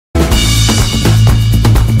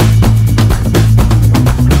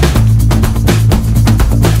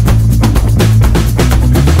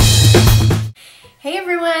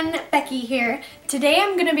Today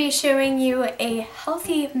I'm going to be showing you a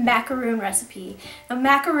healthy macaroon recipe. Now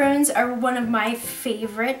macaroons are one of my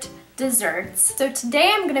favorite desserts. So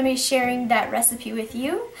today I'm going to be sharing that recipe with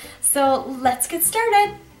you. So let's get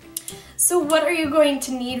started. So what are you going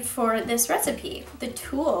to need for this recipe? The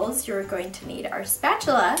tools you're going to need are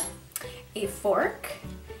spatula, a fork,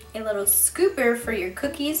 a little scooper for your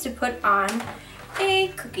cookies to put on a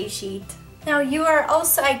cookie sheet. Now you are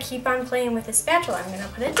also, I keep on playing with the spatula, I'm going to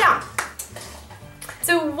put it down.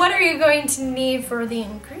 So what are you going to need for the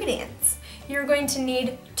ingredients? You're going to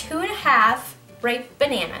need 2.5 ripe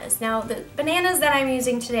bananas. Now the bananas that I'm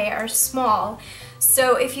using today are small,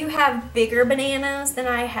 so if you have bigger bananas than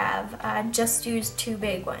I have, just use 2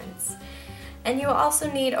 big ones. And you will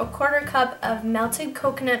also need a 1/4 cup of melted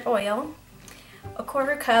coconut oil, a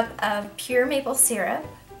 1/4 cup of pure maple syrup,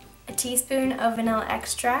 a teaspoon of vanilla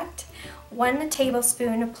extract, 1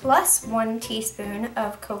 tablespoon plus 1 teaspoon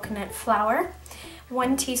of coconut flour,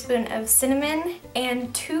 1 teaspoon of cinnamon,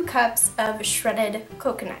 and 2 cups of shredded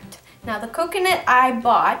coconut. Now the coconut I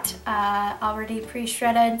bought already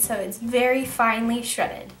pre-shredded, so it's very finely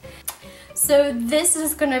shredded. So this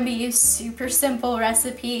is going to be a super simple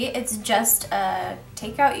recipe. It's just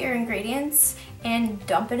take out your ingredients and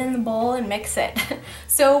dump it in the bowl and mix it.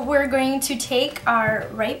 So we're going to take our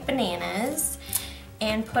ripe bananas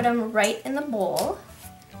and put them right in the bowl.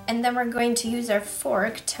 And then we're going to use our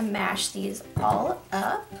fork to mash these all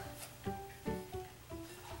up.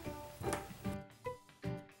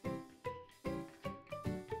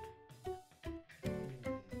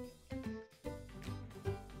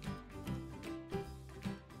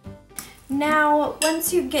 Now,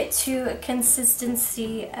 once you get to a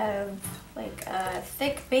consistency of like a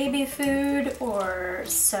thick baby food or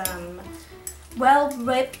some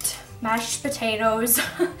well-whipped mashed potatoes,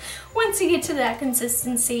 once you get to that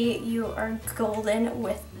consistency, you are golden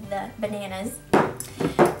with the bananas.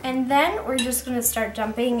 And then we're just going to start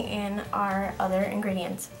dumping in our other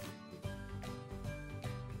ingredients.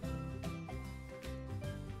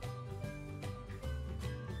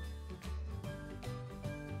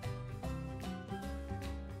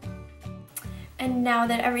 And now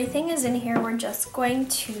that everything is in here, we're just going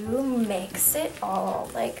to mix it all.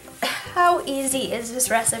 Like, how easy is this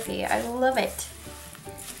recipe? I love it.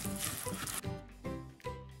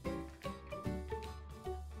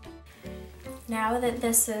 Now that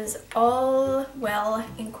this is all well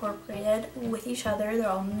incorporated with each other, they're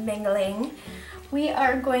all mingling, we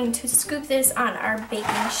are going to scoop this on our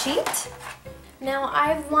baking sheet. Now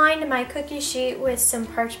I've lined my cookie sheet with some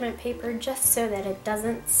parchment paper just so that it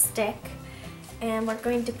doesn't stick. And we're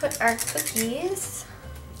going to put our cookies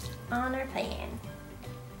on our pan.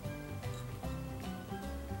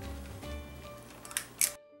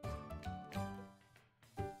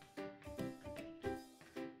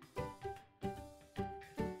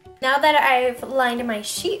 Now that I've lined my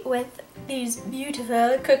sheet with these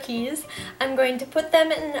beautiful cookies, I'm going to put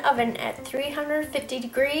them in the oven at 350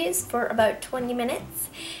 degrees for about 20 minutes.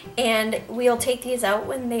 And we'll take these out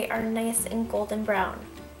when they are nice and golden brown.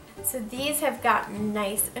 So these have gotten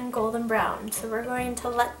nice and golden brown, so we're going to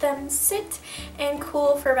let them sit and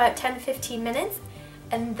cool for about 10-15 minutes,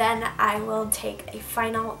 and then I will take a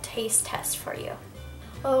final taste test for you.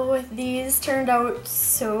 Oh, these turned out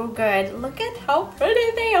so good. Look at how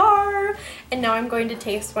pretty they are! And now I'm going to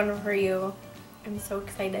taste one for you. I'm so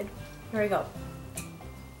excited. Here we go.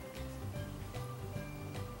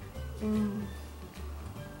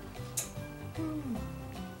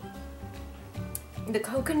 The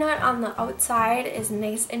coconut on the outside is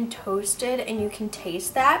nice and toasted, and you can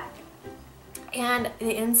taste that. And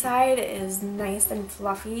the inside is nice and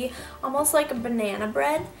fluffy, almost like a banana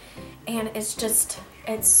bread. And it's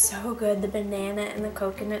so good. The banana and the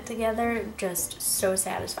coconut together, just so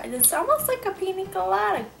satisfying. It's almost like a pina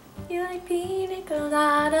colada. You like pina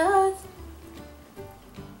coladas?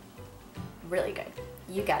 Really good.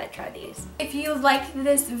 You gotta try these. If you liked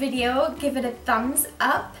this video, give it a thumbs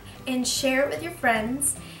up and share it with your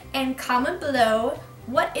friends, and comment below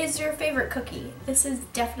what is your favorite cookie. This is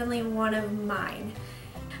definitely one of mine.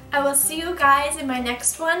 I will see you guys in my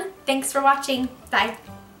next one. Thanks for watching. Bye.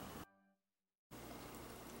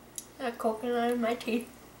 A coconut in my teeth.